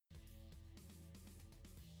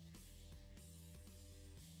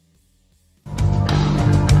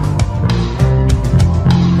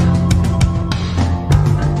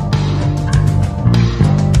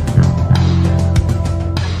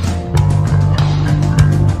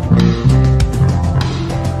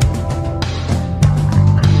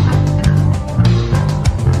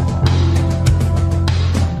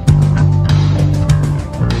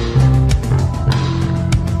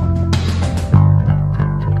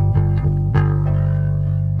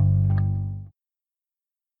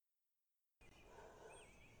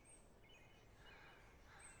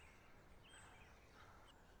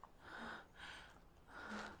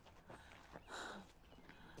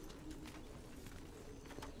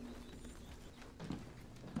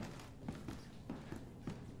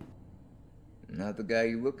Not the guy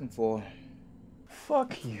you're looking for.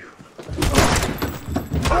 Fuck you.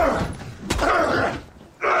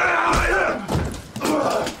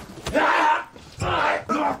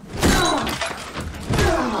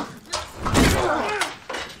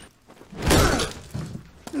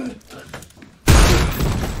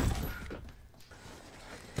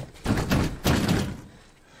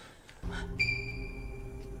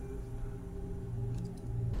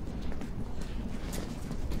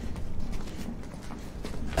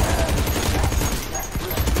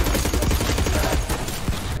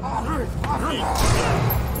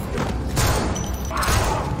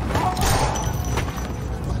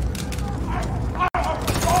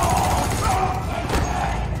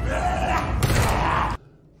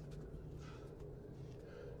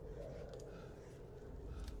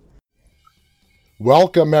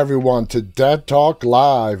 Welcome everyone to Dead Talk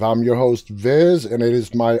Live. I'm your host Viz, and it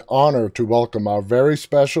is my honor to welcome our very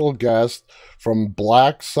special guest from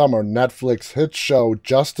Black Summer Netflix hit show,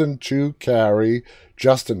 Justin Chu Carey.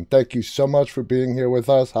 Justin, thank you so much for being here with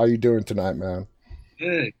us. How you doing tonight, man?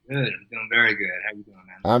 Good. I'm doing very good. How you doing,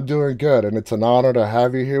 man? I'm doing good, and it's an honor to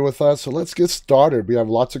have you here with us. So let's get started. We have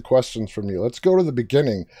lots of questions from you. Let's go to the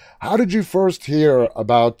beginning. How did you first hear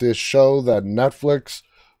about this show that Netflix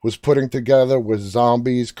was putting together with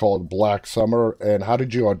zombies called Black Summer, and how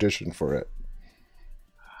did you audition for it?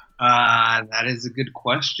 That is a good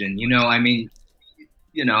question. In LA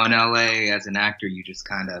as an actor, you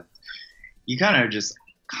kind of just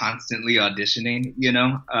constantly auditioning,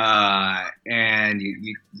 and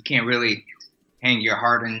you can't really hang your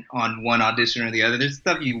heart on one audition or the other. There's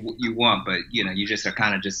stuff you want, but you just are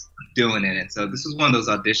kind of just doing it. And so this was one of those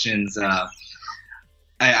auditions.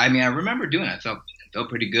 I remember doing it. I felt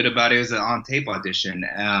pretty good about it. It was an on-tape audition.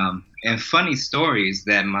 And funny stories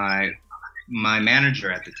that my manager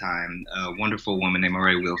at the time, a wonderful woman named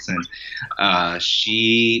Murray Wilson,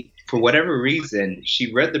 she, for whatever reason,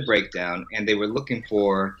 she read the breakdown, and they were looking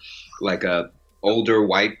for like a older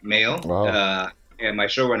white male. Wow. And my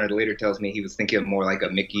showrunner later tells me he was thinking of more like a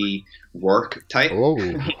Mickey Rourke type.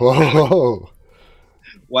 Whoa.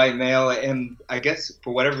 White male. And I guess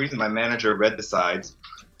for whatever reason, my manager read the sides,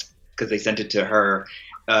 because they sent it to her,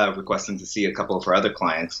 requesting to see a couple of her other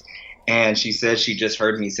clients. And she said she just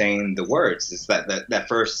heard me saying the words. It's that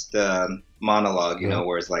first monologue,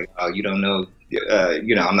 where it's like, oh, you don't know,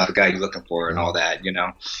 I'm not the guy you're looking for and all that,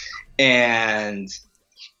 And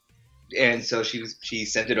so she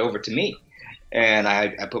sent it over to me. And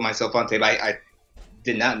I put myself on tape. I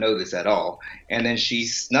did not know this at all. And then she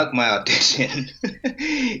snuck my audition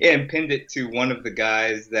and pinned it to one of the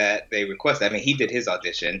guys that they requested. I mean, he did his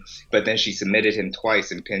audition, but then she submitted him twice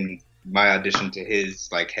and pinned my audition to his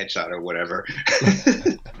like headshot or whatever.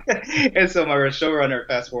 And so my showrunner,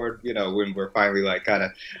 fast forward, when we're finally like kind of,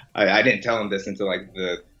 I didn't tell him this until like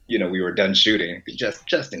we were done shooting,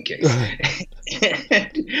 just in case.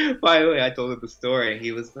 Finally, I told him the story, and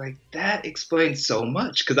he was like, "That explains so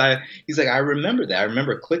much." Because he's like, "I remember that. I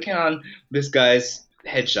remember clicking on this guy's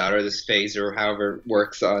headshot or this face or however it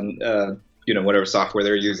works on, whatever software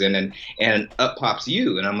they're using, and up pops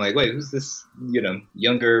you." And I'm like, "Wait, who's this,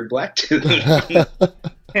 younger black dude?" And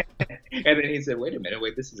then he said, "Wait a minute,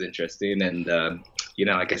 this is interesting." And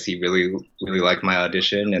I guess he really, really liked my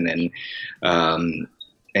audition, and then.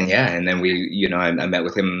 And then we, I met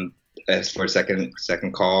with him for a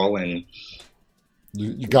second call, and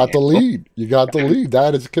you got the lead. You got the lead.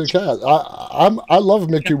 That is kick-ass. I love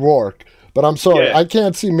Mickey Rourke, but I'm sorry, I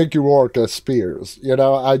can't see Mickey Rourke as Spears.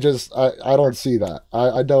 I don't see that.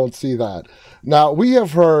 I don't see that. Now, we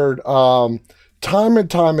have heard time and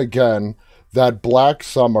time again that Black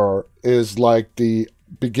Summer is like the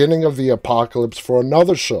beginning of the apocalypse for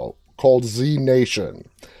another show called Z Nation.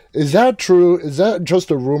 Is that true? Is that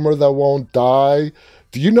just a rumor that won't die?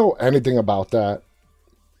 Do you know anything about that?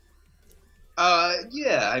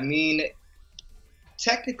 Yeah. I mean,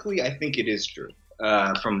 technically, I think it is true.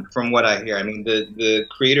 From what I hear, I mean, the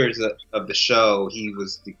creators of the show, he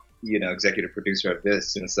was the executive producer of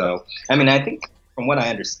this, and so I mean, I think from what I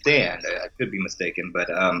understand, I could be mistaken,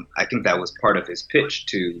 but I think that was part of his pitch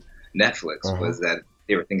to Netflix, was that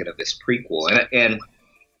they were thinking of this prequel, and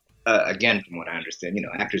again, from what I understand,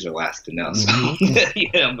 actors are last to know. So,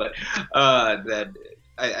 but that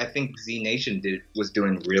I think Z Nation was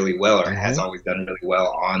doing really well, or has always done really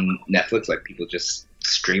well on Netflix. Like, people just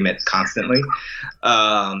stream it constantly,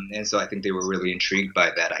 and so I think they were really intrigued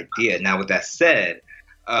by that idea. Now, with that said,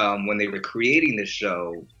 when they were creating the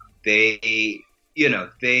show, they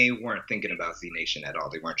weren't thinking about Z Nation at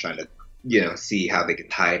all. They weren't trying to see how they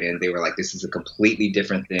could tie it in. They were like, this is a completely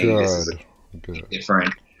different thing. This is a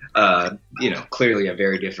different. Clearly a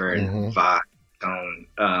very different vibe tone.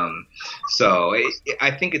 So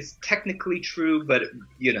I think it's technically true, but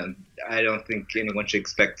I don't think anyone should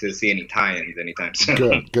expect to see any tie-ins anytime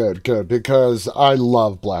soon. Good. Because I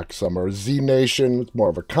love Black Summer. Z Nation, it's more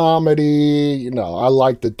of a comedy. I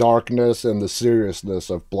like the darkness and the seriousness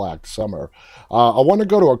of Black Summer. I want to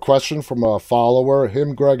go to a question from a follower,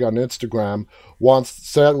 Greg on Instagram.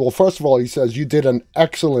 First of all, he says, you did an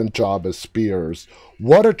excellent job as Spears.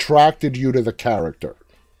 What attracted you to the character?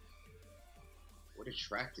 What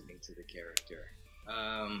attracted me to the character?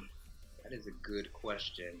 That is a good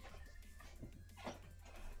question.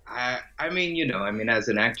 I mean, as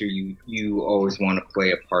an actor, you always want to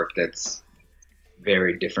play a part that's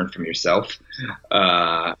very different from yourself.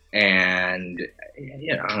 And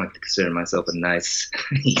I like to consider myself a nice,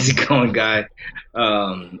 easygoing guy.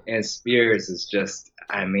 And Spears is just,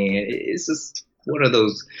 it's just one of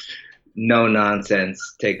those no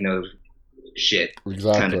nonsense, take no shit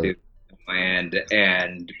kind of dude.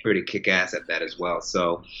 And pretty kick ass at that as well.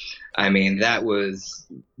 So, that was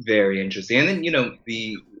very interesting. And then,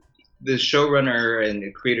 the showrunner and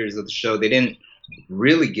the creators of the show, they didn't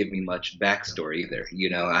really give me much backstory either.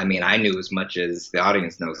 I knew as much as the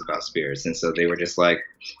audience knows about Spears, and so they were just like,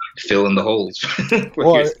 fill in the holes.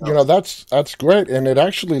 Well, that's great, and it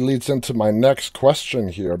actually leads into my next question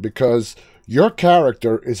here, because your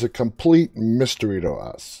character is a complete mystery to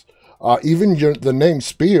us. Even the name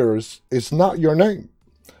Spears is not your name.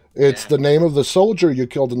 It's the name of the soldier you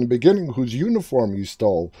killed in the beginning, whose uniform you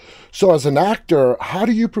stole. So as an actor, how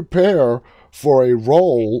do you prepare for a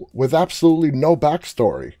role with absolutely no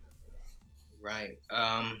backstory? Right.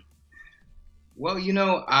 Well,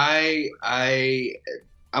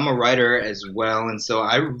 I'm a writer as well, and so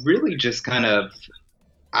I really just kind of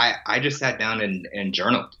I just sat down and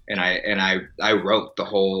journaled, and I wrote the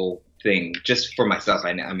whole thing just for myself.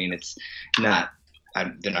 It's not.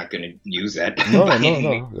 They're not going to use that. No.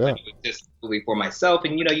 Yeah. Just for myself,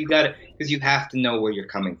 and you got to, because you have to know where you're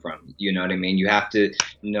coming from. You know what I mean? You have to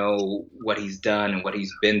know what he's done and what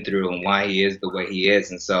he's been through and why he is the way he is.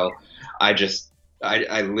 And so, I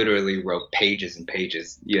literally wrote pages and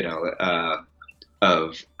pages,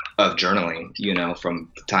 of journaling, from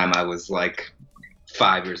the time I was like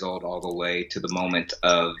 5 years old all the way to the moment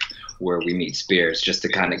of where we meet Spears, just to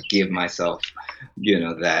kind of give myself,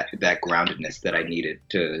 that groundedness that I needed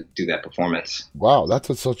to do that performance. Wow,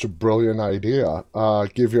 that's such a brilliant idea.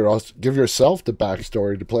 Give yourself the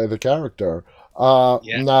backstory to play the character.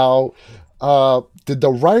 Now, did the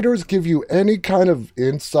writers give you any kind of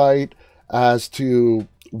insight as to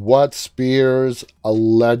what Spears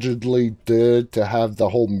allegedly did to have the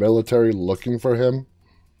whole military looking for him?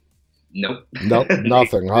 Nope. Nope,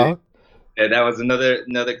 nothing, huh? Yeah, that was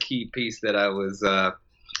another key piece that I was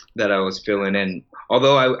filling in.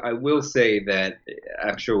 Although I will say that,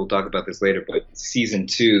 I'm sure we'll talk about this later, but season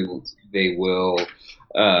 2 they will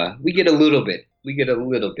we get a little bit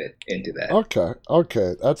into that.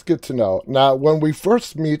 Okay, that's good to know. Now, when we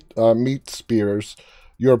first meet Spears,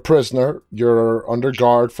 you're a prisoner, you're under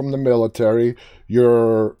guard from the military.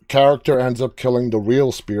 Your character ends up killing the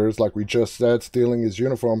real Spears, like we just said, stealing his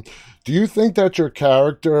uniform. Do you think that your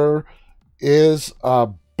character is a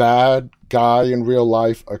bad guy in real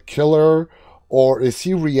life, a killer, or is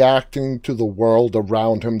he reacting to the world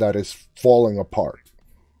around him that is falling apart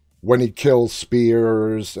when he kills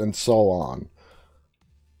Spears and so on?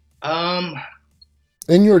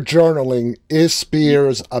 In your journaling, is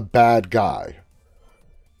Spears a bad guy?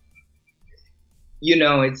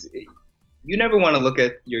 It's, you never want to look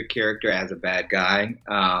at your character as a bad guy.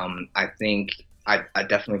 I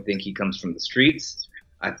definitely think he comes from the streets.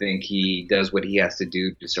 I think he does what he has to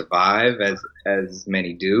do to survive, as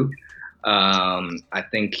many do. I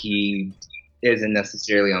think he isn't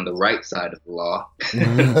necessarily on the right side of the law.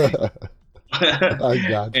 I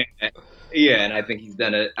got you. Yeah, and I think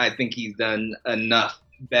he's done enough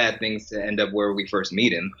bad things to end up where we first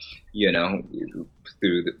meet him.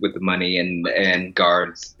 With the money and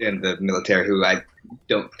guards and the military, who I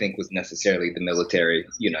don't think was necessarily the military.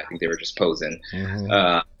 I think they were just posing.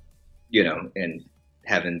 Mm-hmm. And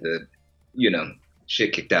having the,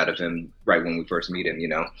 shit kicked out of him right when we first meet him,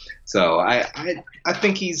 So I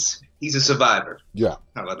think he's a survivor. Yeah.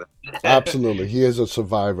 How about that? Absolutely. He is a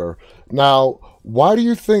survivor. Now, why do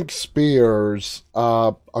you think Spears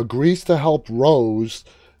agrees to help Rose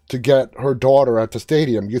to get her daughter at the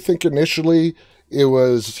stadium? You think initially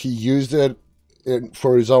he used it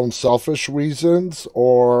for his own selfish reasons,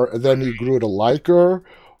 or then he grew to like her?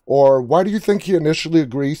 Or why do you think he initially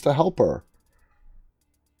agrees to help her?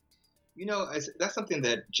 That's something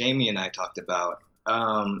that Jamie and I talked about,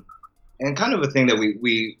 and kind of a thing that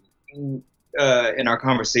we in our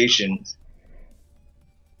conversation,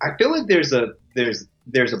 I feel like there's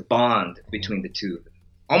a bond between the two,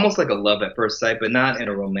 almost like a love at first sight, but not in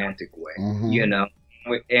a romantic way, you know.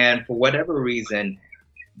 And for whatever reason,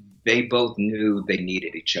 they both knew they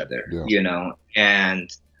needed each other, you know,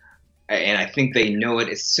 and I think they know it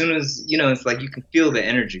as soon as, you know, it's like you can feel the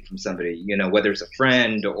energy from somebody, you know, whether it's a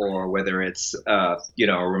friend or whether it's, you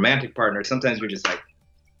know, a romantic partner. Sometimes you're just like,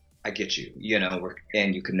 I get you, you know,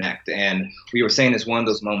 and you connect. And we were saying it's one of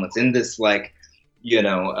those moments in this, like, you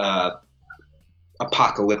know,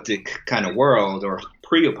 apocalyptic kind of world, or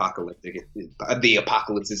pre-apocalyptic, the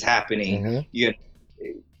apocalypse is happening. You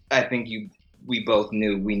know, I think we both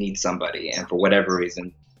knew we need somebody. And for whatever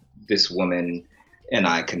reason, this woman and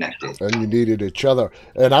I connected. And you needed each other.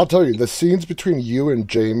 And I'll tell you, the scenes between you and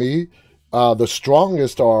Jamie, the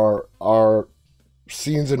strongest are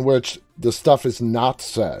scenes in which the stuff is not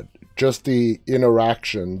said. Just the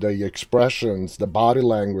interaction, the expressions, the body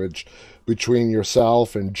language between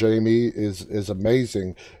yourself and Jamie is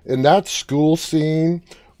amazing. In that school scene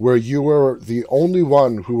where you were the only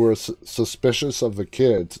one who was suspicious of the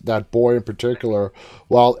kids, that boy in particular,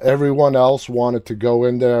 while everyone else wanted to go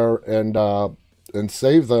in there and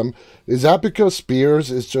save them. Is that because Spears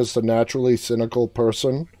is just a naturally cynical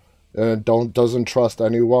person and doesn't trust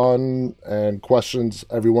anyone and questions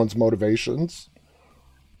everyone's motivations?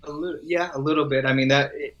 A little bit. I mean, I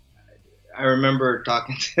remember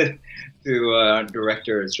talking to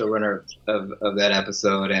director and showrunner of that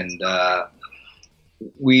episode, and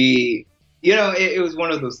we, you know, it was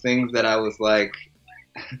one of those things that I was like,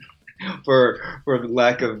 for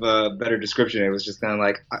lack of a better description, it was just kind of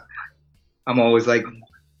like, I'm always like,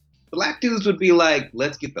 black dudes would be like,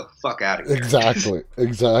 let's get the fuck out of here. Exactly.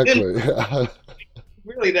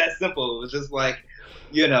 Really that simple. It was just like,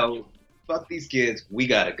 you know, fuck these kids, we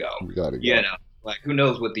gotta go. You know, like, who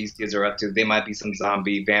knows what these kids are up to? They might be some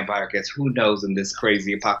zombie vampire kids. Who knows in this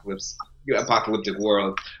crazy apocalyptic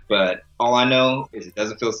world? But all I know is it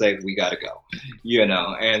doesn't feel safe. We gotta go. You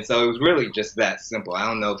know, and so it was really just that simple. I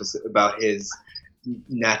don't know if it's about his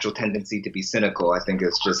natural tendency to be cynical. I think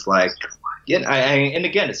it's just like, and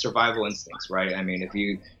again, it's survival instincts, right? I mean, if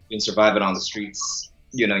you've been surviving on the streets,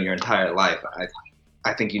 you know, your entire life,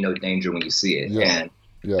 I think you know danger when you see it, and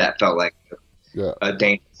that felt like a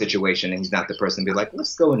dangerous situation, and he's not the person to be like,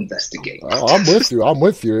 let's go investigate. I'm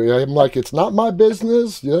with you. I'm like, it's not my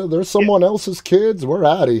business. Yeah, there's someone else's kids. We're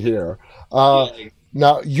out of here.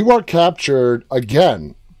 Now, you are captured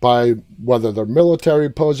again by whether they're military,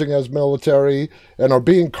 posing as military, and are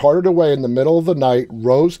being carted away in the middle of the night.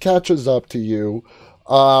 Rose catches up to you,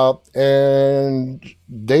 and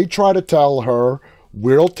they try to tell her,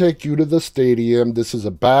 we'll take you to the stadium. This is a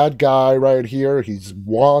bad guy right here. He's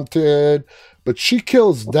wanted. But she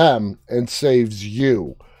kills them and saves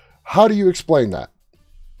you. How do you explain that?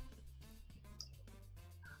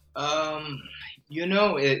 You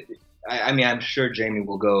know, I mean, I'm sure Jamie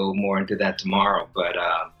will go more into that tomorrow, but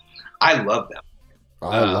I love them.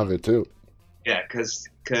 I love it too. Yeah,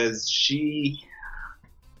 because she,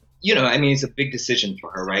 you know, I mean, it's a big decision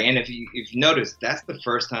for her, right? And if you notice, that's the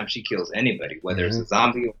first time she kills anybody, whether it's a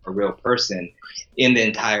zombie or a real person, in the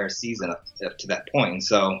entire season up to that point. And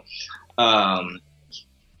so,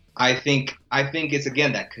 I think it's,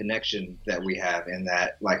 again, that connection that we have, and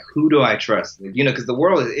that, like, who do I trust? You know, because the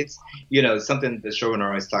world, it's, you know, something the showrunner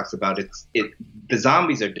always talks about. The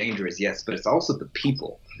zombies are dangerous, yes, but it's also the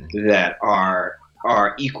people that are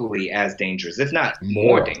equally as dangerous, if not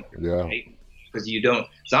more dangerous. Yeah. Right? Because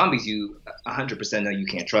zombies, you 100% know you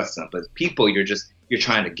can't trust them, but people, you're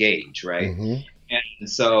trying to gauge, right? And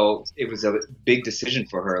so it was a big decision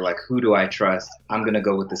for her, like, who do I trust? I'm going to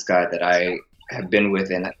go with this guy that I have been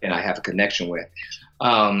with and I have a connection with.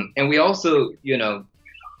 And we also, you know,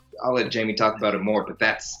 I'll let Jamie talk about it more, but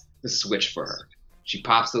that's the switch for her. She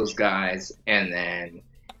pops those guys, and then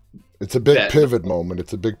it's a big pivot moment.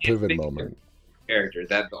 It's a big pivot moment. Character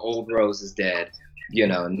that the old Rose is dead. You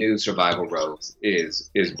know, new survival Rose is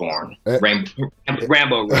born.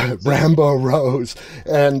 Rambo Rose. Rambo Rose.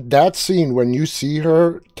 And that scene, when you see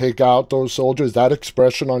her take out those soldiers, that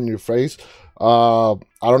expression on your face, I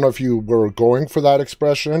don't know if you were going for that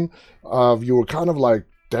expression. You were kind of like,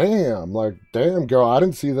 damn, girl, I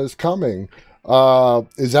didn't see this coming.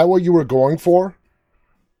 Is that what you were going for?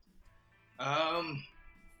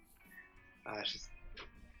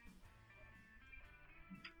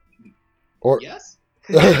 Yes.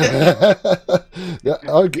 Yeah,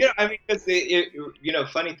 okay. You know, I mean, because you know,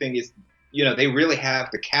 funny thing is, you know, they really have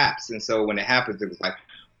the caps, and so when it happens, it was like,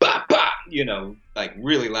 bah, bah, you know, like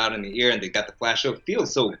really loud in the ear, and they got the flash. So it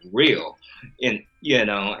feels so real, and you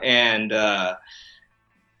know, and I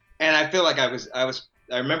feel like I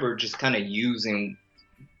remember just kind of using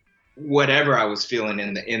whatever I was feeling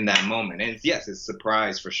in that moment. And yes, it's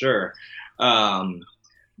surprise for sure.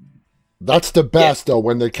 That's the best, though,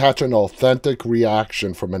 when they catch an authentic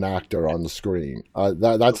reaction from an actor on the screen.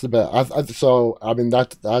 That's the best. So, I mean,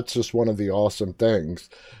 that's just one of the awesome things.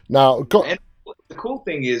 Now, and the cool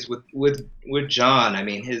thing is with John. I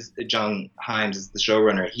mean, John Hyams is the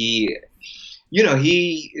showrunner. He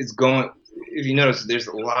is going. If you notice, there's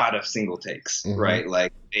a lot of single takes, right?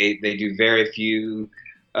 Like they do very few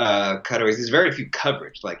cutaways. There's very few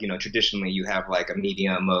coverage. Like, traditionally you have like a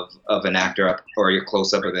medium of an actor up or your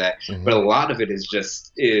close up of that, but a lot of it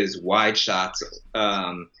is wide shots,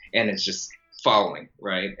 and it's just following,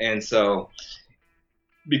 right? And so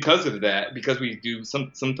because of that, because we do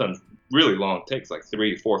sometimes really long takes, like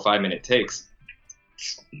 3, 4, 5 minute takes,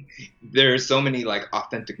 there's so many like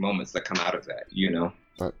authentic moments that come out of that,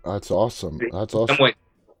 That's awesome. That's awesome. In some way,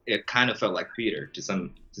 it kind of felt like theater to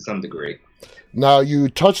some degree. Now, you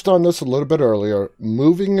touched on this a little bit earlier.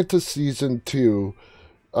 Moving into season 2,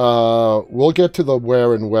 we'll get to the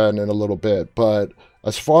where and when in a little bit. But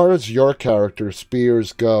as far as your character,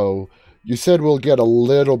 Spears, go, you said we'll get a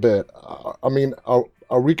little bit. I mean,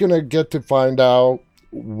 are we going to get to find out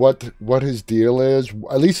what his deal is?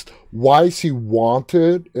 At least, why is he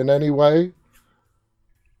wanted in any way?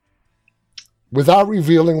 Without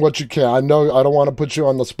revealing what you can. I know I don't want to put you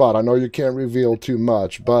on the spot. I know you can't reveal too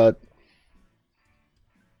much, but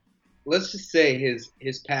let's just say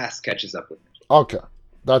his past catches up with him. Okay,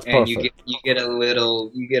 that's and perfect. you get a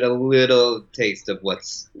little taste of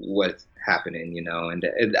what's happening,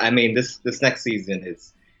 And I mean, this next season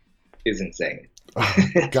is insane.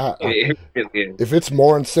 God, it really is. If it's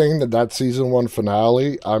more insane than that season 1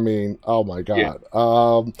 finale, I mean, oh my God.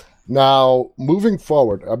 Yeah. Now moving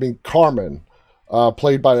forward, I mean, Carmen.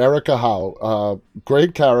 Played by Erica Howe.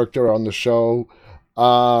 Great character on the show.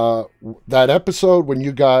 That episode when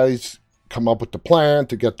you guys come up with the plan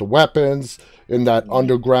to get the weapons in that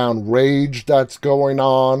underground rage that's going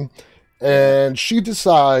on, and she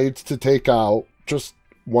decides to take out just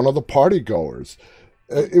one of the party goers.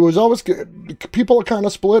 It was always good. People are kind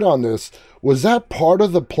of split on this. Was that part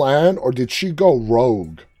of the plan, or did she go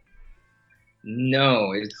rogue?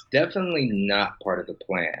 No, it's definitely not part of the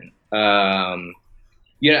plan.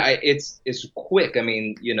 It's quick. I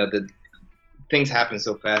mean, the things happen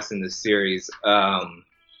so fast in this series. In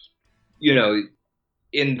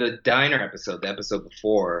the diner episode, the episode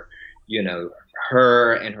before,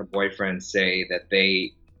 her and her boyfriend say that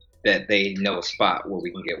they know a spot where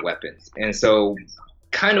we can get weapons, and so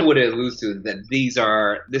kind of what it alludes to is that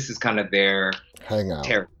this is kind of their hangout.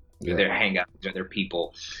 Their hangout, their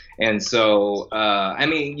people. And so, I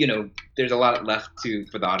mean, there's a lot left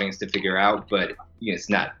for the audience to figure out, but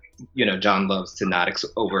it's not, John loves to not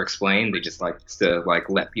over-explain. They just likes to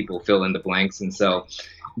let people fill in the blanks. And so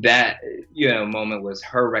that, moment was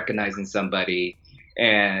her recognizing somebody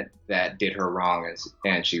and that did her wrong.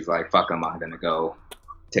 And she's like, fuck him, I'm going to go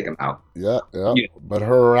take him out. Yeah. But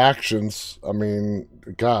her actions, I mean,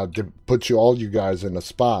 God, put all you guys in a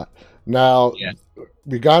spot. Now,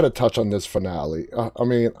 we got to touch on this finale. I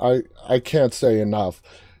mean, I can't say enough.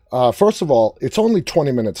 First of all, it's only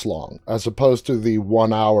 20 minutes long, as opposed to the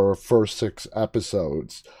 1 hour first 6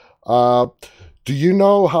 episodes. Do you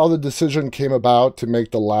know how the decision came about to make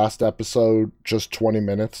the last episode just 20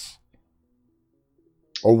 minutes?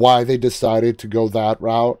 Or why they decided to go that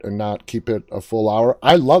route and not keep it a full hour?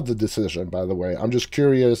 I love the decision, by the way. I'm just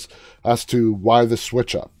curious as to why the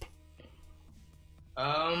switch up.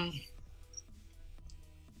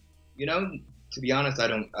 To be honest, I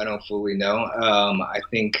don't fully know. I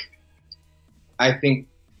think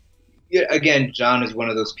again, John is one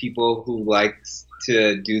of those people who likes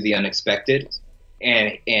to do the unexpected,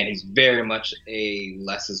 and he's very much a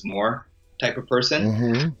less is more type of person.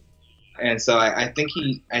 Mm-hmm. And so I think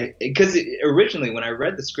because originally when I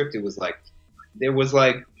read the script, it was like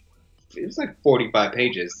 45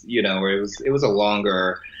 pages, where it was a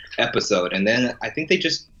longer episode, and then I think they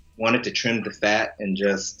just wanted to trim the fat and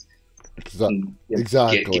just.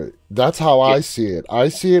 Exactly. That's how I see it. I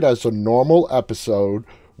see it as a normal episode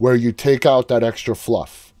where you take out that extra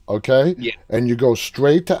fluff, okay? Yeah. And you go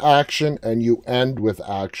straight to action and you end with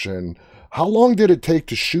action. How long did it take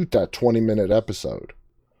to shoot that 20-minute episode?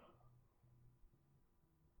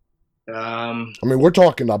 I mean, we're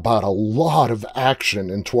talking about a lot of action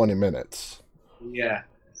in 20 minutes. Yeah.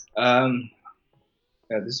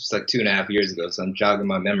 This was like 2.5 years ago, so I'm jogging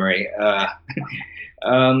my memory.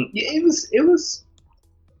 It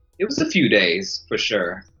was a few days for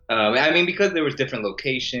sure. I mean, because there was different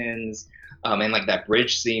locations, and like that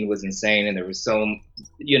bridge scene was insane, and there was and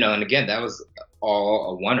again, that was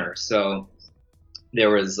all a oneer. So There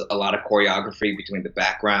was a lot of choreography between the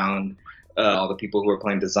background, all the people who were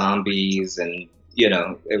playing the zombies, and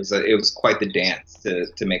it was quite the dance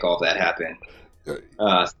to make all that happen.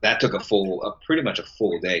 That took pretty much a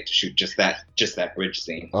full day to shoot just that bridge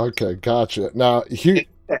scene. Okay, gotcha. Now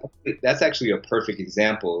that's actually a perfect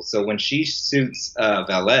example. So when she shoots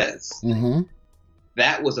Velez, mm-hmm.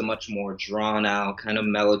 that was a much more drawn out, kind of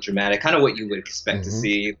melodramatic, kind of what you would expect to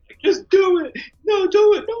see. Like, just do it, no,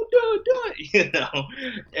 do it, don't do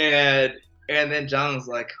it, And then John was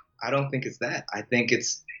like, I don't think it's that. I think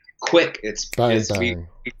it's quick. It's bang.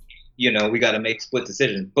 We got to make split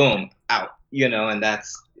decisions. Boom, out. And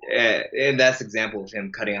that's example of him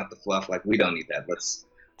cutting out the fluff. Like, we don't need that. Let's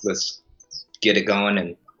get it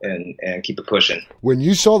going and keep it pushing. When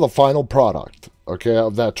you saw the final product, okay,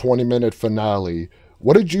 of that 20-minute finale,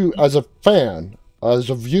 what did you, as a fan,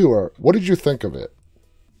 as a viewer, what did you think of it?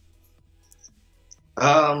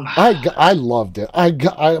 I loved it. I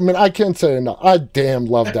mean, I can't say enough. I damn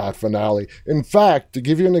loved that finale. In fact, to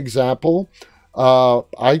give you an example,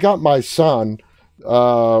 I got my son,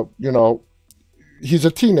 he's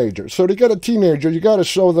a teenager. So to get a teenager, you got to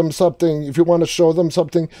show them something. If you want to show them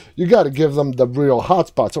something, you got to give them the real hot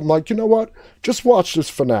spots. I'm like, you know what? Just watch this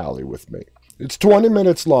finale with me. It's 20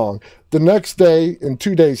 minutes long. The next day, in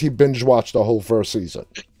 2 days, he binge watched the whole first season.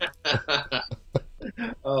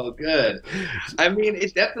 Oh, good. I mean,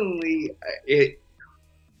 it definitely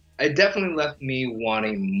left me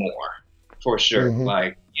wanting more, for sure. Mm-hmm.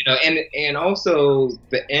 Like, and also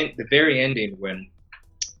the very ending when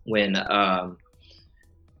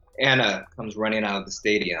Anna comes running out of the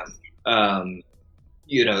stadium.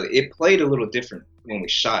 It played a little different when we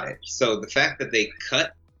shot it. So the fact that they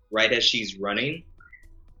cut right as she's running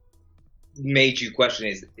made you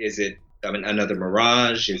question: is it another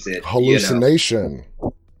mirage? Is it hallucination?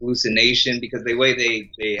 Hallucination, because the way they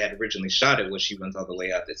had originally shot it was she runs all the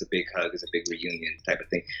way up. It's a big hug. It's a big reunion type of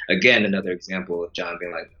thing. Again, another example of John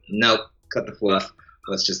being like, nope, cut the fluff.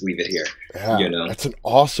 Let's just leave it here. Yeah, that's an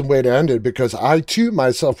awesome way to end it, because I too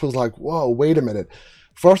myself was like, whoa, wait a minute.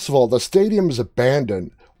 First of all, the stadium is abandoned.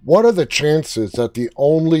 What are the chances that the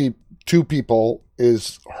only two people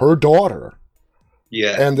is her daughter?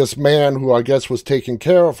 Yeah. And this man who I guess was taking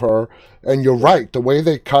care of her. And you're right, the way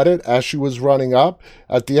they cut it as she was running up,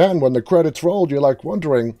 at the end when the credits rolled, you're like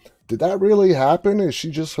wondering, did that really happen? Is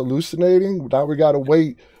she just hallucinating? Now we got to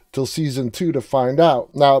wait till season 2 to find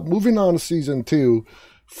out. Now, moving on to season 2,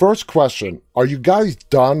 first question, are you guys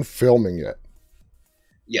done filming it?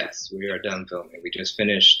 Yes, we are done filming. We just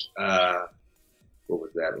finished, what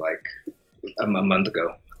was that, like a month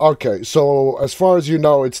ago. Okay, so as far as you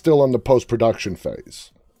know, it's still in the post-production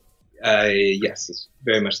phase. Yes, it's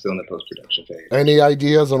very much still in the post-production phase. Any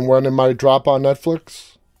ideas on when it might drop on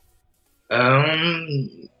Netflix? Yeah,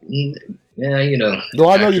 No,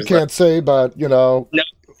 I know you can't say, but No,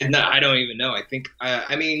 I don't even know. I think,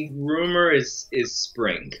 rumor is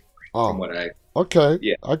spring. From what okay.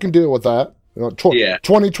 Yeah. I can deal with that.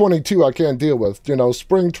 2022 I can't deal with.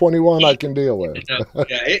 Spring 21 I can deal with.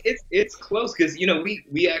 It's close because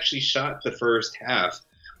we actually shot the first half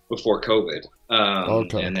before COVID.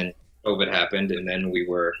 Okay. And then COVID happened, and then we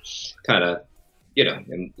were kind of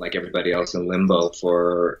like everybody else in limbo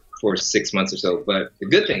for 6 months or so. But the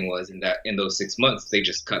good thing was in those 6 months they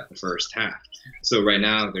just cut the first half. So right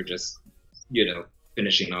now they're just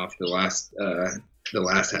finishing off the last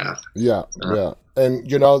half. Yeah. And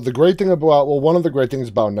the great thing about one of the great things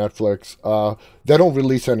about Netflix, they don't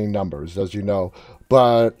release any numbers, as you know.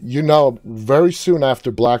 But very soon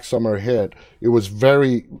after Black Summer hit, it was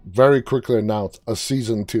very, very quickly announced a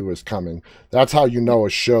season 2 is coming. That's how a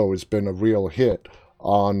show has been a real hit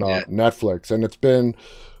on Netflix. And it's been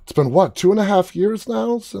what, 2.5 years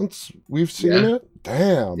now since we've seen it?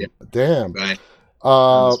 Damn. Right.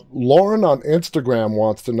 Lauren on Instagram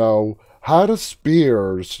wants to know, how does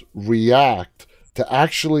Spears react to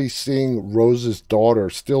actually seeing Rose's daughter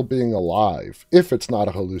still being alive, if it's not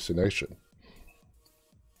a hallucination?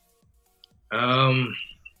 Did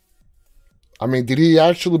he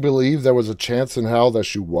actually believe there was a chance in hell that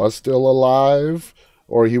she was still alive,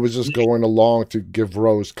 or he was just going along to give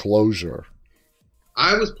Rose closure?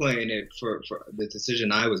 I was playing it for the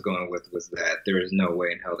decision I was going with was that there is no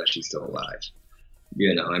way in hell that she's still alive.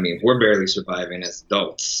 We're barely surviving as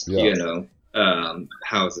adults. Yeah.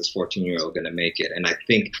 How is this 14-year-old going to make it? And I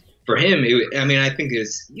think for him, I think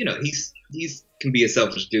he's can be a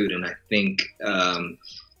selfish dude, and I think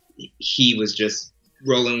he was just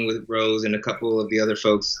rolling with Rose and a couple of the other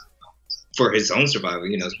folks for his own survival.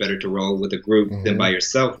 It's better to roll with a group than by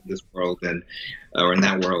yourself in this world or in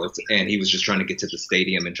that world. And he was just trying to get to the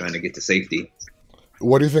stadium and trying to get to safety.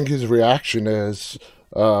 what do you think his reaction is?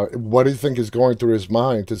 What do you think is going through his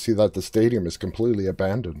mind to see that the stadium is completely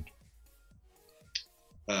abandoned?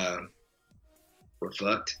 We're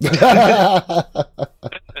fucked.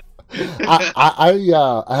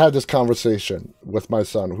 I had this conversation with my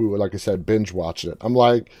son who, like I said, binge watched it. I'm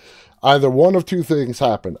like, either one of two things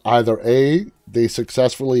happened. Either A, they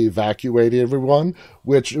successfully evacuated everyone,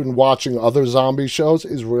 which in watching other zombie shows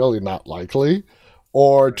is really not likely.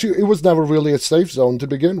 Or two, it was never really a safe zone to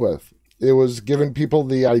begin with. It was giving people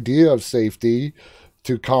the idea of safety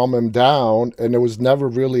to calm them down, and it was never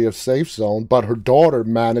really a safe zone, but her daughter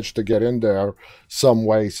managed to get in there some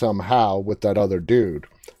way, somehow with that other dude.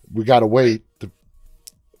 We gotta wait. For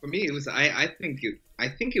me, it was. I think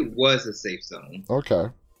it was a safe zone. Okay.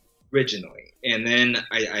 Originally, and then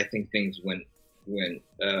I think things went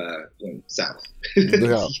south.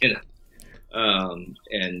 Yeah. You know,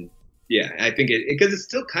 and yeah, I think because it's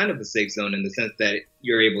still kind of a safe zone in the sense that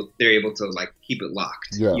they're able to like keep it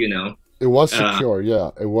locked. Yeah. You know. It was secure,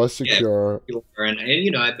 yeah. It was secure. Yeah, and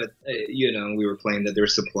you know, but you know, we were playing that there were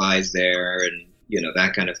supplies there, and you know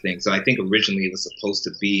that kind of thing. So I think originally it was supposed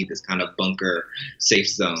to be this kind of bunker safe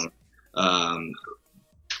zone,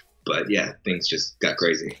 but yeah, things just got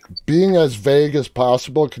crazy. Being as vague as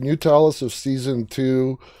possible, can you tell us if season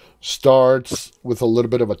 2 starts with a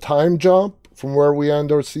little bit of a time jump from where we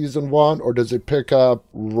end our season 1, or does it pick up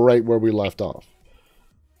right where we left off?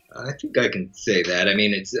 I think I can say that. I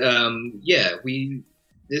mean, it's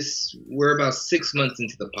we're about 6 months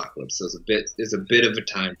into the apocalypse, so there's a bit of a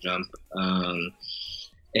time jump,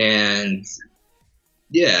 and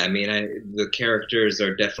yeah, I mean, the characters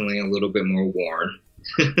are definitely a little bit more worn,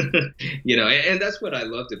 you know, and that's what I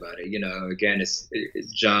loved about it. You know, again, it's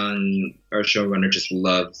John, our showrunner, just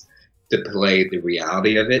loves to play the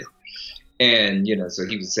reality of it, and you know, so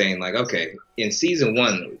he was saying like, okay, in season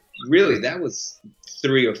 1, really that was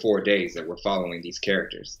 3 or 4 days that we're following these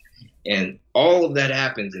characters, and all of that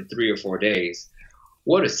happens in 3 or 4 days.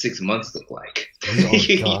 What does 6 months look like? Oh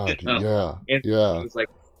God, you know? Yeah, and yeah. it was like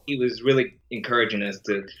he was really encouraging us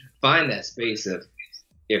to find that space of,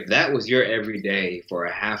 if that was your everyday for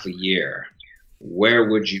a half a year, where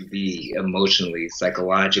would you be emotionally,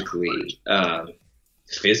 psychologically,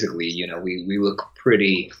 physically? You know, we look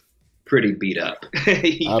pretty beat up.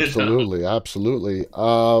 Absolutely, absolutely.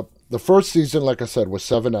 The first season, like I said, was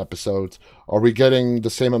 7 episodes. Are we getting the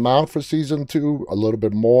same amount for season 2? A little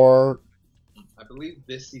bit more? I believe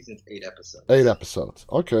this season's 8 episodes. 8 episodes.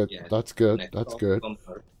 Okay, Yeah. that's good. That's good. All of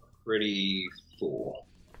them are pretty full.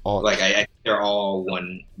 Aw- Like they're all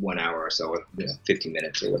one hour or so, or, you know, 50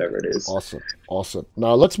 minutes or whatever it is. Awesome, awesome.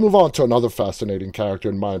 Now let's move on to another fascinating character,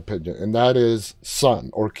 in my opinion, and that is Sun,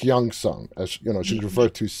 or Kyung Sung, as you know, she's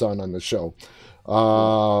referred to Sun on the show.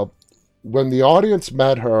 When the audience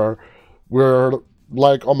met her, we're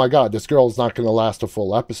like, oh my God, this girl is not going to last a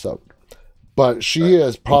full episode. But she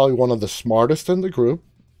is probably one of the smartest in the group.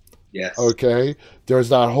 Yes. Okay. There's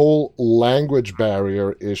that whole language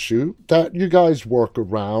barrier issue that you guys work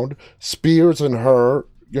around. Spears and her,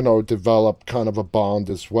 you know, develop kind of a bond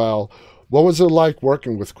as well. What was it like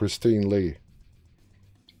working with Christine Lee?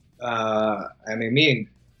 I mean, me and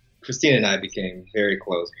Christine and I became very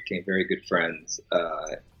close, became very good friends.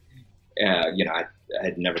 You know, I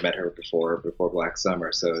had never met her before Black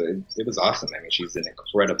Summer, so it was awesome. I mean, she's an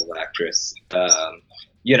incredible actress.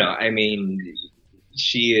 You know, I mean,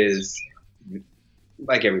 she is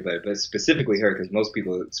like everybody, but specifically her, because most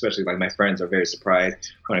people, especially like my friends, are very surprised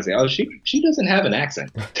when I say, "Oh, she doesn't have an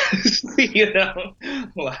accent." You know,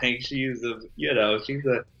 like she's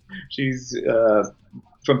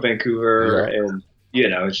from Vancouver, Yeah. and you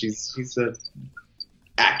know, she's a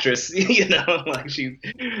actress. You know, like she's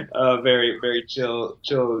a very very chill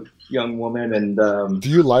young woman, and Do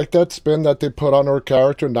you like that spin that they put on her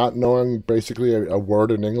character, not knowing basically a word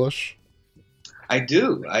in English? I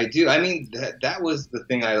do. I mean, that was the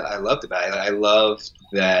thing I loved about it. I loved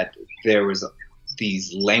that there was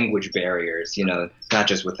these language barriers, you know, not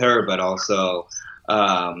just with her, but also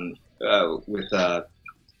with oh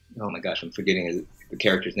my gosh, I'm forgetting the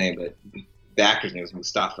character's name, but the actor's name was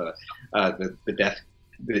Mustafa, the deaf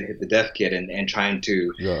kid, and trying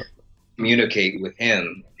to communicate with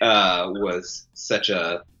him was such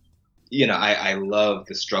a, you know, I love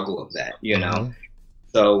the struggle of that, you know.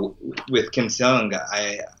 So with Kim Sung,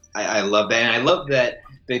 I love that, and I love that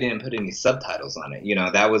they didn't put any subtitles on it. You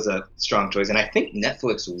know, that was a strong choice, and I think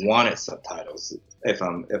Netflix wanted subtitles, if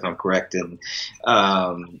I'm correct, and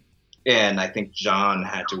I think John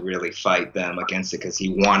had to really fight them against it because he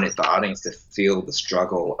wanted the audience to feel the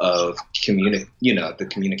struggle of the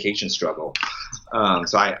communication struggle.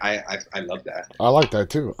 So I love that. I like that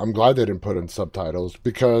too. I'm glad they didn't put in subtitles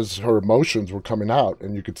because her emotions were coming out,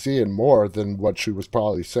 and you could see it more than what she was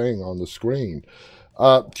probably saying on the screen.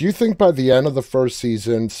 Do you think by the end of the first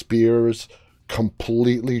season, Spears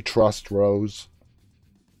completely trusts Rose?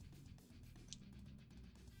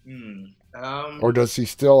 Or does he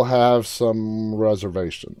still have some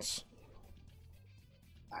reservations?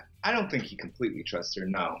 I don't think he completely trusts her.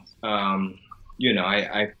 No.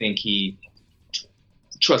 I think he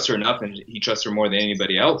trusts her enough, and he trusts her more than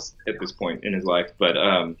anybody else at this point in his life. But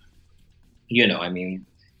how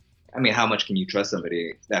much can you trust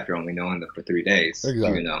somebody after only knowing them for 3 days?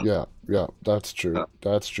 Exactly. Yeah, that's true.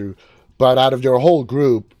 That's true. But out of your whole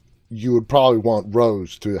group, you would probably want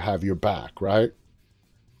Rose to have your back, right?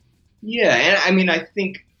 Yeah, and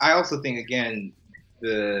I also think again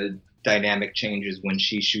the dynamic changes when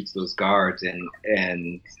she shoots those guards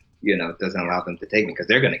and doesn't allow them to take me because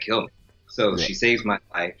they're gonna kill me. So she saves my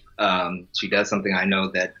life. She does something I know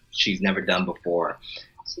that she's never done before.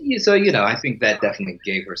 So I think that definitely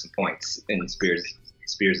gave her some points in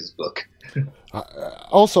Spears's book.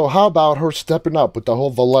 Also, how about her stepping up with the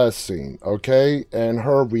whole Velez scene, okay? And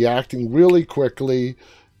her reacting really quickly.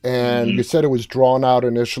 And you said it was drawn out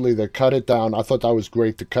initially. They cut it down. I thought that was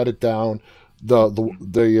great to cut it down.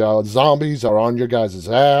 The zombies are on your guys'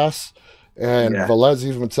 ass. And Velez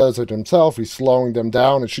even says it himself. He's slowing them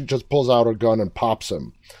down. And she just pulls out her gun and pops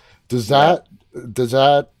him. Does that,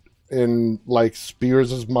 in like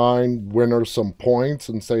Spears' mind, win her some points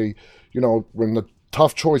and say, when the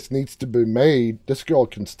tough choice needs to be made, this girl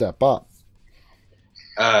can step up?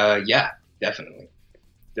 Yeah, definitely.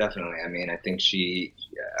 I think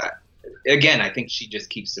I think she just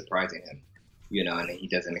keeps surprising him, and he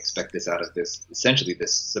doesn't expect this out of this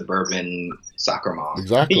suburban soccer mom.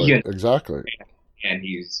 Exactly. Exactly. And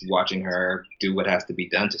he's watching her do what has to be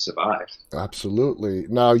done to survive. Absolutely.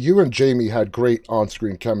 Now, you and Jamie had great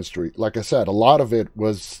on-screen chemistry. Like I said, a lot of it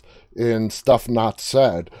was in stuff not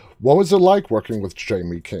said. What was it like working with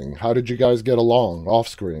Jamie King? How did you guys get along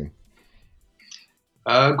off-screen?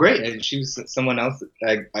 Great. She was someone else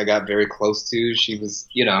that I got very close to. She was,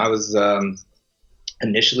 I was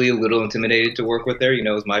initially a little intimidated to work with her. It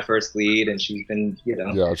was my first lead, and she's been,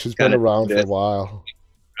 Yeah, she's been around for a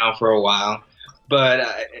while. But,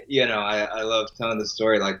 I love telling the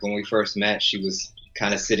story. Like when we first met, she was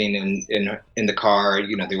kind of sitting in the car.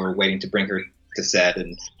 They were waiting to bring her to set,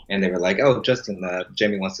 and they were like, "Oh, Justin,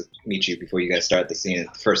 Jamie wants to meet you before you guys start the scene." And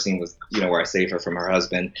the first scene was, where I save her from her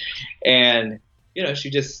husband. And,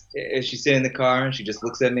 she's sitting in the car and she just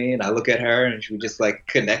looks at me and I look at her and we just like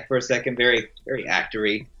connect for a second, very, very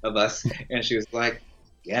actory of us. And she was like,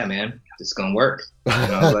 "Yeah, man, this is going to work."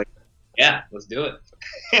 And I was like, "Yeah, let's do it."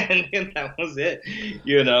 And that was it,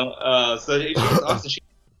 so she was awesome.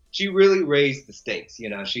 She really raised the stakes.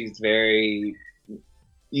 She's very,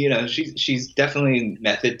 she's definitely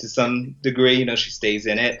method to some degree. She stays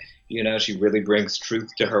in it. She really brings truth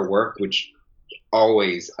to her work, which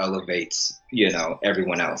always elevates,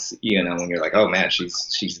 everyone else. When you're like, oh man,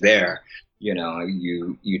 she's there.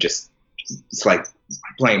 You just, it's like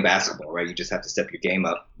playing basketball, right? You just have to step your game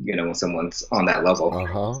up, when someone's on that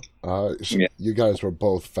level. You guys were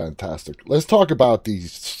both fantastic. Let's talk about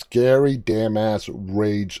these scary, damn ass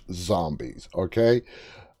rage zombies, okay?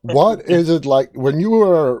 What is it like when you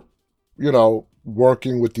were,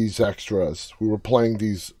 working with these extras who were playing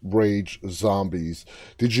these rage zombies?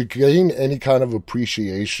 Did you gain any kind of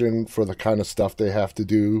appreciation for the kind of stuff they have to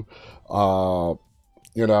do? What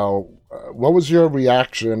was your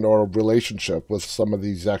reaction or relationship with some of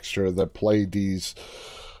these extras that played these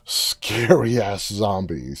scary ass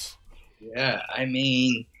zombies? Yeah,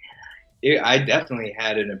 I definitely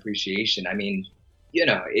had an appreciation.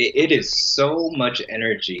 It is so much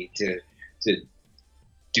energy to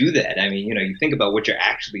do that. You think about what you're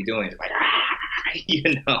actually doing. It's like,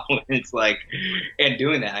 it's like, and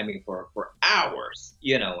doing that, for hours,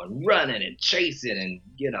 and running and chasing and,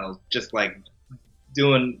 just like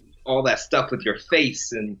doing all that stuff with your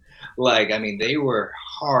face. And like, they were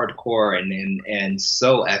hardcore and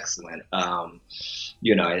so excellent.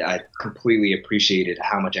 I completely appreciated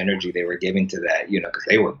how much energy they were giving to that, because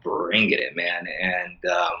they were bringing it, man.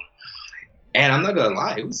 And I'm not gonna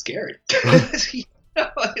lie, it was scary.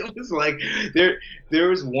 It was like there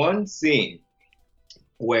was one scene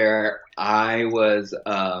where I was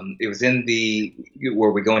it was in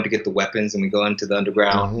where we go in to get the weapons and we go into the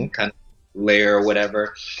underground kind of lair or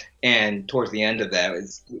whatever. And towards the end of that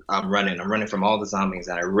I'm running from all the zombies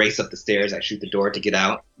and I race up the stairs. I shoot the door to get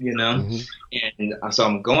out, and so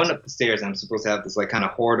I'm going up the stairs and I'm supposed to have this like kind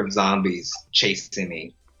of horde of zombies chasing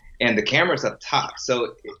me, and the camera's up top,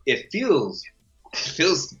 so it feels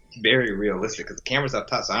feels very realistic because the camera's up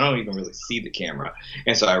top, so I don't even really see the camera.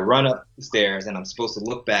 And so I run up the stairs, and I'm supposed to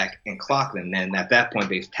look back and clock them. And at that point,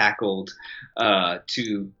 they've tackled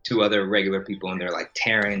two other regular people, and they're like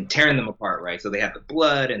tearing them apart, right? So they have the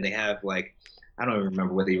blood, and they have like, I don't even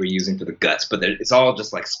remember what they were using for the guts, but it's all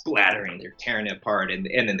just like splattering. They're tearing it apart, and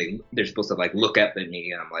then they're supposed to like look up at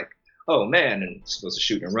me, and I'm like, oh man, and I'm supposed to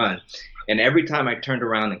shoot and run. And every time I turned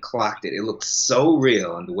around and clocked it, it looked so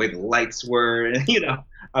real, and the way the lights were, and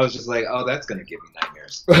I was just like, oh, that's gonna give me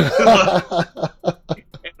nightmares. And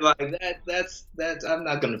like that's I'm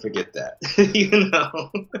not gonna forget that.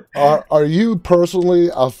 Are you personally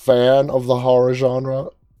a fan of the horror genre?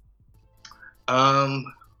 I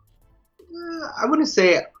wouldn't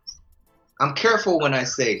say. I'm careful when I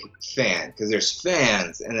say fan because there's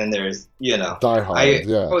fans and then there's diehards.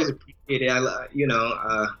 Yeah. Always appreciate it. I'm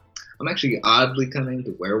actually oddly kind of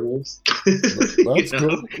into werewolves. That's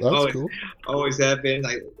cool. That's cool. Always have been.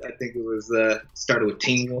 I think it was started with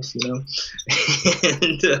Teen Wolf, and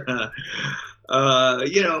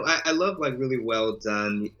I love like really well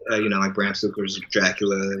done. Like Bram Stoker's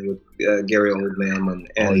Dracula with Gary Oldman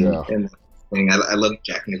and I love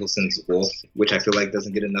Jack Nicholson's Wolf, which I feel like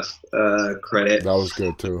doesn't get enough credit. That was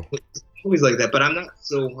good too. Always like that, but I'm not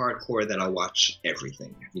so hardcore that I'll watch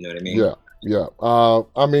everything. You know what I mean? Yeah.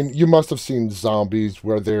 I mean, you must have seen zombies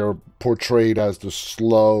where they're portrayed as the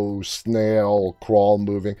slow snail crawl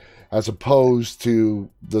moving, as opposed to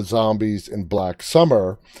the zombies in Black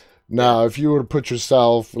Summer. Now, if you were to put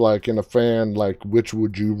yourself like in a fan, like which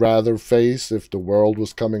would you rather face if the world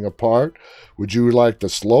was coming apart? Would you like the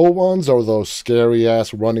slow ones or those scary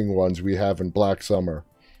ass running ones we have in Black Summer?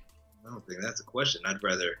 I don't think that's a question. I'd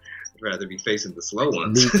rather be facing the slow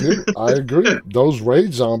ones. Me too. I agree. Those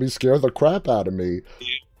rage zombies scare the crap out of me.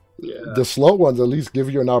 Yeah. The slow ones at least give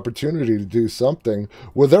you an opportunity to do something.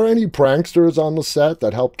 Were there any pranksters on the set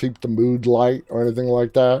that helped keep the mood light or anything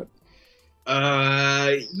like that?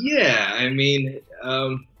 Yeah. I mean,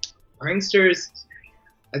 pranksters.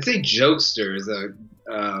 I'd say jokesters.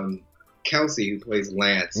 Kelsey, who plays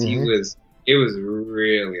Lance, Mm-hmm. It was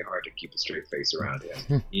really hard to keep a straight face around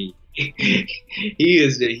him. he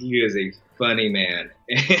is a funny man.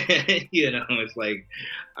 It's like,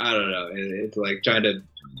 I don't know. It's like trying to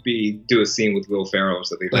do a scene with Will Ferrell or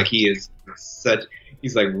something. Like he's like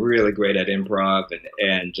really great at improv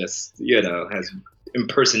and just has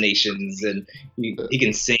impersonations, and he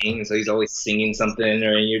can sing, so he's always singing something,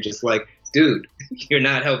 and you're just like, dude, you're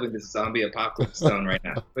not helping this zombie apocalypse zone right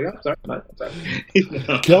now. Like, I'm sorry.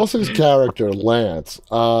 Kelsey's character, Lance,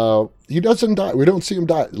 he doesn't die. We don't see him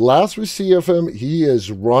die. Last we see of him, he is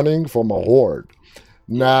running from a horde.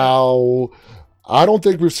 Now, I don't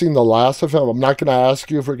think we've seen the last of him. I'm not going to ask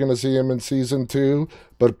you if we're going to see him in season 2,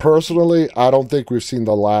 but personally, I don't think we've seen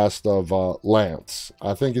the last of Lance.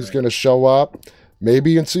 I think he's going to show up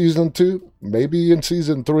maybe in season 2, maybe in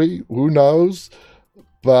season 3, who knows?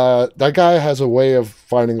 But that guy has a way of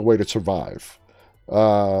finding a way to survive.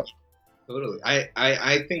 Totally.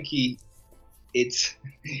 I think he's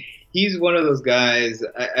one of those guys.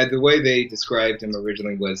 The way they described him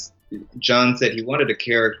originally was, John said he wanted a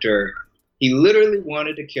character. He literally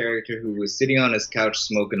wanted a character who was sitting on his couch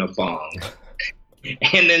smoking a bong,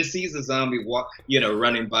 and then sees a zombie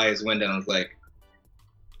running by his window and is like,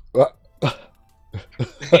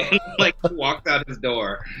 and like walked out his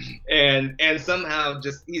door, and somehow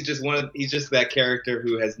he's just that character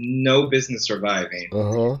who has no business surviving.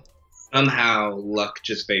 Somehow luck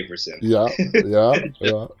just favors him. Yeah.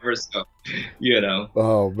 So,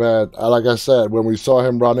 Oh man, like I said, when we saw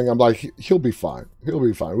him running, I'm like, he'll be fine.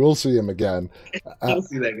 We'll see him again. We'll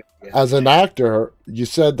see that guy. Yeah. As an actor, you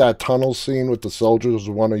said that tunnel scene with the soldiers was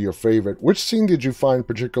one of your favorite. Which scene did you find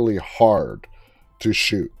particularly hard to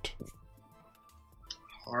shoot?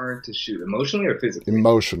 Hard to shoot, emotionally or physically?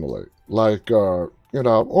 Emotionally, like or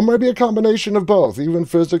maybe a combination of both. Even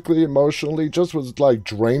physically, emotionally, just was like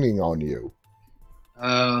draining on you.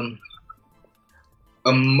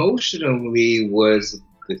 Emotionally was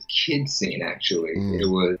the kid scene. Actually, It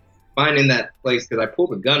was finding that place because I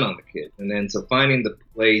pulled a gun on the kid, and then so finding the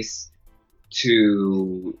place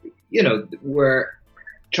to where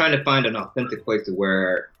trying to find an authentic place to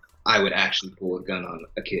where I would actually pull a gun on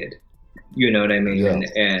a kid. You know what I mean? Yeah.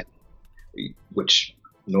 And which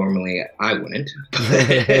normally I wouldn't.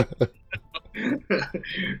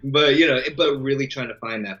 But really trying to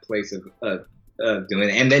find that place of doing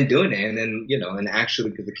it, and then doing it, and then and actually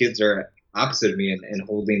because the kids are opposite of me and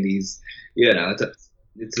holding these, it's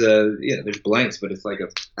there's blanks, but it's like a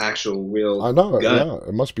actual real. I know. gun. Yeah,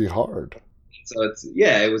 it must be hard. So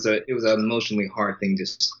it was an emotionally hard thing.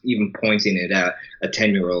 Just even pointing it at a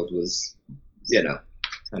 10-year-old was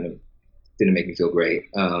kind of didn't make me feel great.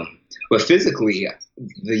 But physically,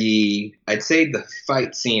 I'd say the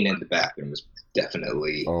fight scene in the bathroom was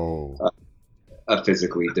definitely a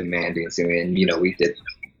physically demanding scene. And, we did,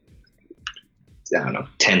 I don't know,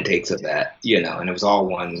 10 takes of that, and it was all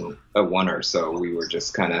one or so. We were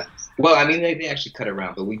just kind of, well, I mean, they actually cut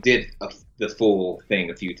around, but we did the full thing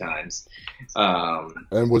a few times.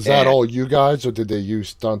 And was that all you guys, or did they use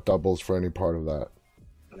stunt doubles for any part of that?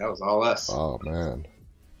 That was all us. Oh, man.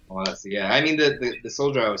 All us, yeah. I mean, the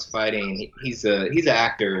soldier I was fighting, he's an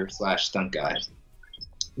actor / stunt guy.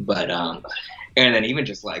 But, and then even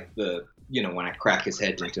just like when I crack his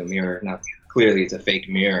head into a mirror, now clearly it's a fake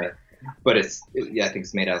mirror, but I think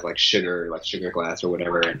it's made out of like sugar glass or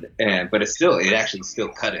whatever, but it actually still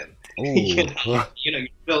cut him.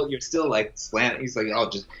 You're still like slam. He's like, oh,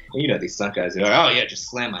 just these stunt guys are like, oh yeah, just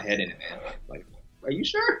slam my head in it, man. Like, are you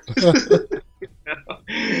sure?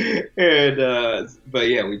 And but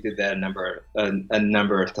yeah, we did that a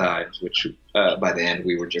number of times, which by the end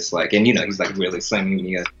we were just like, and he's like really slamming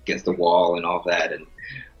me against the wall and all that, and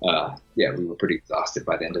yeah, we were pretty exhausted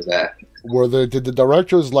by the end of that. Did the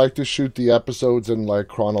directors like to shoot the episodes in like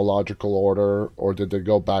chronological order, or did they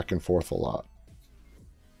go back and forth a lot?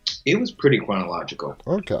 It was pretty chronological.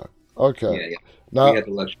 Okay. Yeah. Now, we had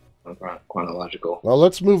the luxury of chronological. Now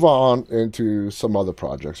let's move on into some other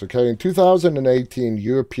projects. Okay, in 2018,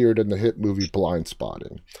 you appeared in the hit movie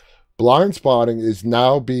Blindspotting. Blindspotting is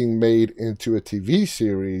now being made into a TV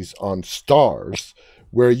series on Starz,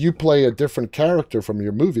 where you play a different character from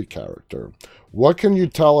your movie character. What can you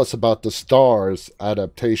tell us about the Starz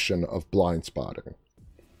adaptation of Blindspotting?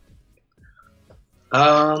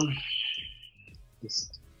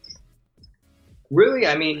 Really,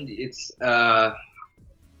 I mean, it's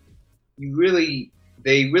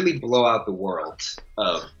they really blow out the world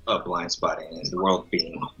of Blindspotting, and the world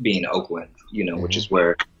being Oakland, which is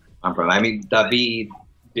where I'm from. I mean, David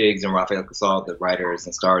Diggs and Rafael Casal, the writers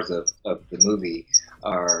and stars of the movie,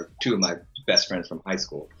 are two of my best friends from high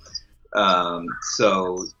school.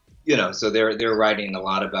 So they're writing a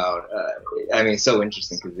lot about. I mean, it's so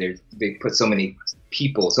interesting because they put so many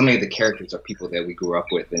people, so many of the characters are people that we grew up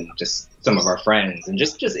with, and just some of our friends, and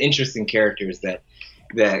just interesting characters that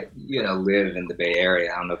live in the Bay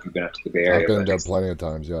Area. I don't know if you've been up to the Bay Area. I've been there plenty of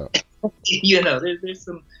times, yeah.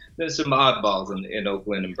 There's some oddballs in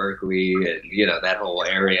Oakland and Berkeley, and that whole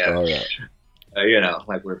area. Oh yeah.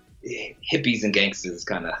 Like we're hippies and gangsters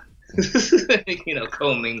kind of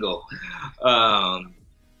commingle.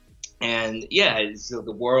 And yeah, so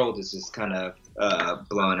the world is just kind of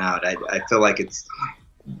blown out. I feel like it's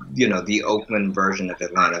the Oakland version of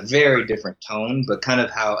Atlanta, very different tone, but kind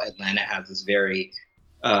of how Atlanta has this very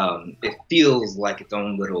it feels like its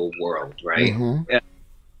own little world, right? Mm-hmm.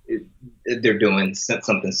 They're doing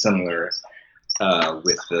something similar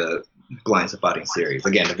with the Blindspotting series.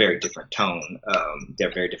 Again, a very different tone.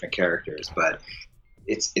 They're very different characters, but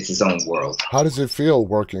it's its own world. How does it feel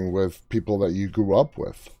working with people that you grew up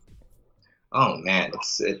with? Oh man,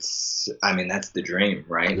 it's. I mean, that's the dream,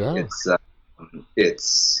 right? Yeah.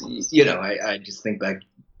 It's. I just think back.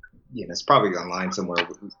 It's probably online somewhere.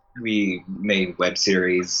 We made web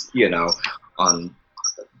series, on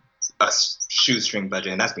a shoestring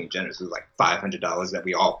budget, and that's being generous. It was like $500 that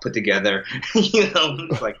we all put together,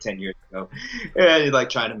 like 10 years ago, and like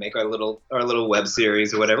trying to make our little web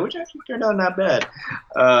series or whatever, which actually turned out not bad.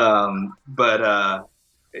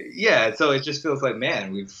 Yeah, so it just feels like,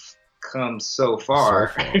 man, we've come so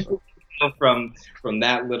far. from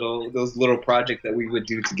those little projects that we would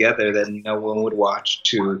do together that no one would watch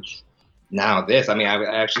to now this. I mean, I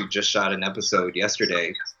actually just shot an episode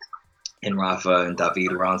yesterday, and Rafa and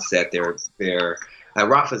David were on set.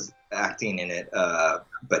 Rafa's acting in it,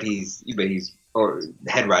 but he's or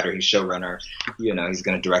head writer, he's showrunner. He's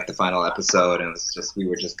going to direct the final episode, and we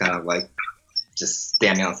were just kind of like just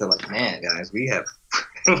standing on set like, man, guys, we're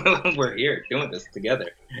here doing this together,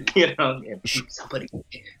 and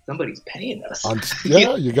somebody's paying us.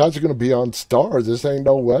 Yeah, you guys are going to be on Starz. This ain't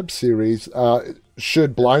no web series.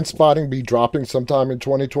 Should Blindspotting be dropping sometime in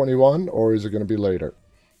 2021, or is it going to be later?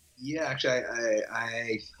 Yeah, actually,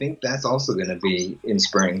 I think that's also going to be in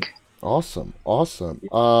spring. Awesome. Now,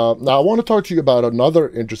 I want to talk to you about another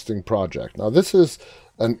interesting project. Now, this is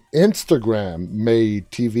an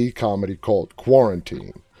Instagram-made TV comedy called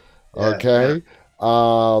Quarantine. Okay?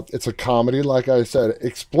 Yeah. It's a comedy, like I said.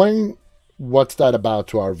 Explain what's that about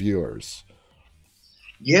to our viewers.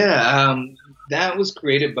 Yeah, that was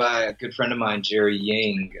created by a good friend of mine, Jerry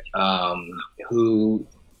Ying, who,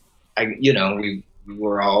 we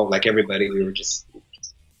were all, like everybody, we were just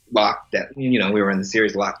locked down. We were in the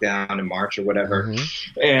series lockdown in March or whatever.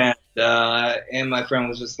 Mm-hmm. And and my friend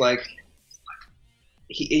was just like,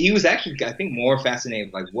 he was actually, I think, more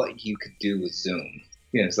fascinated by what you could do with Zoom.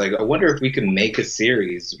 You know, it's like, I wonder if we could make a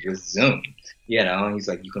series with Zoom. You know, and he's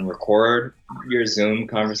like, you can record your Zoom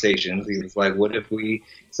conversations. He was like, what if we?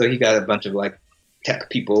 So he got a bunch of like tech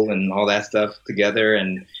people and all that stuff together,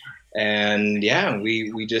 and yeah,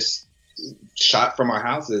 we just shot from our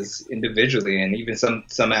houses individually, and even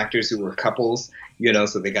some actors who were couples, you know,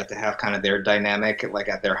 so they got to have kind of their dynamic like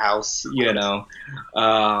at their house, you know.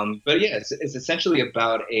 But yeah, it's essentially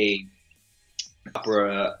about a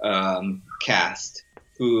opera cast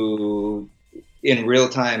who in real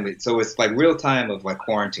time, so it's like real time of like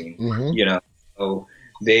quarantine, you know, so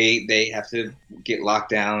they have to get locked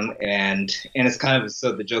down, and it's kind of,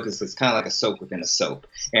 so the joke is it's kind of like a soap within a soap,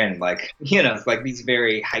 and like, you know, it's like these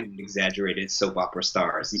very heightened, exaggerated soap opera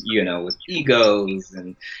stars, you know, with egos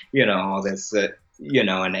and, you know, all this, you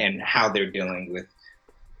know, and how they're dealing with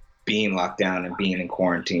being locked down and being in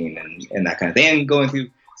quarantine and that kind of thing, and going through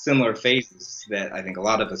similar phases that I think a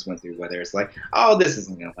lot of us went through, whether it's like, oh, this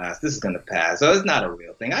isn't going to last, this is going to pass, so it's not a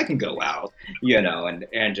real thing, I can go out, you know,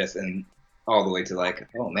 and all the way to like,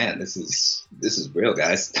 oh man, this is real,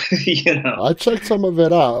 guys. You know, I checked some of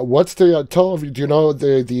it out. What's the do you know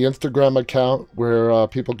the Instagram account where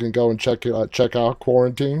people can go and check out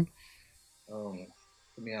Quarantine? Oh,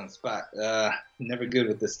 put me on the spot. Never good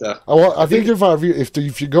with this stuff. Oh, well, I think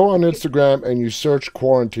if you go on Instagram and you search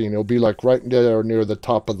Quarantine, it'll be like right there near the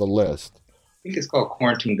top of the list. I think it's called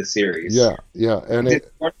Quarantine the Series. Yeah, and is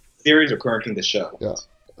it Quarantine the Series or Quarantine the Show?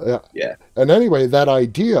 Yeah. And anyway, that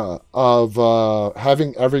idea of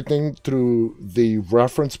having everything through the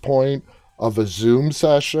reference point of a Zoom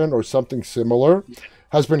session or something similar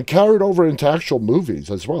has been carried over into actual movies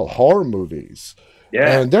as well, horror movies.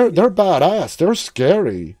 Yeah. And they're badass. They're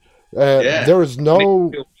scary. There is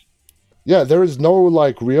no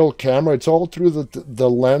like real camera. It's all through the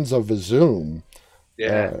lens of a Zoom.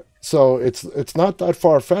 Yeah. So it's not that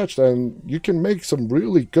far fetched, and you can make some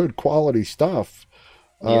really good quality stuff.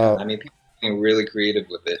 Yeah, I mean, people are being really creative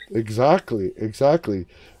with it. Exactly.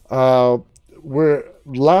 We're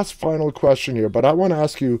last final question here, but I want to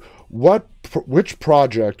ask you, which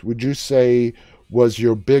project would you say was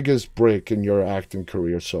your biggest break in your acting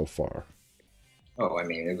career so far? Oh, I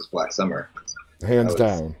mean, it was Black Summer. Hands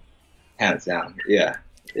down. Hands down. Yeah.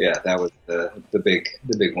 Yeah, that was the big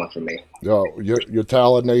one for me. Your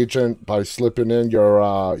talent agent, by slipping in your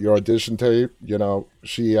audition tape, you know,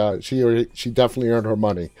 she definitely earned her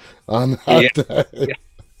money on that day.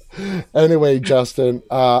 Yeah. Anyway, Justin,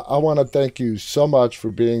 I want to thank you so much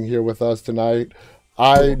for being here with us tonight.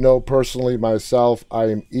 I know personally myself, I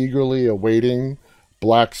am eagerly awaiting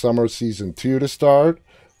Black Summer Season 2 to start.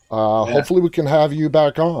 Hopefully we can have you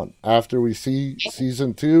back on after we see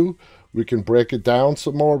Season 2. We can break it down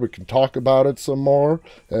some more. We can talk about it some more.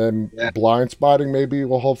 And Blind Spotting maybe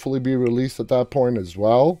will hopefully be released at that point as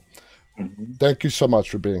well. Mm-hmm. Thank you so much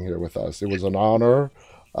for being here with us. It was an honor.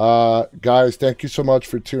 Guys, thank you so much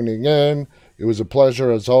for tuning in. It was a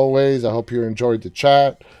pleasure as always. I hope you enjoyed the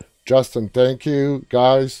chat. Justin, thank you.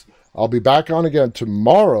 Guys, I'll be back on again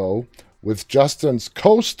tomorrow with Justin's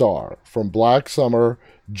co-star from Black Summer,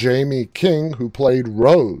 Jaime King, who played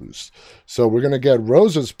Rose. So we're going to get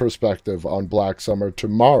Rose's perspective on Black Summer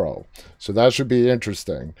tomorrow. So that should be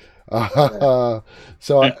interesting. So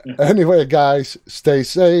anyway, guys, stay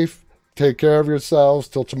safe. Take care of yourselves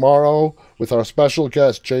till tomorrow with our special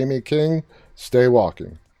guest, Jaime King. Stay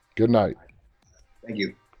walking. Good night. Thank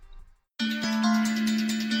you.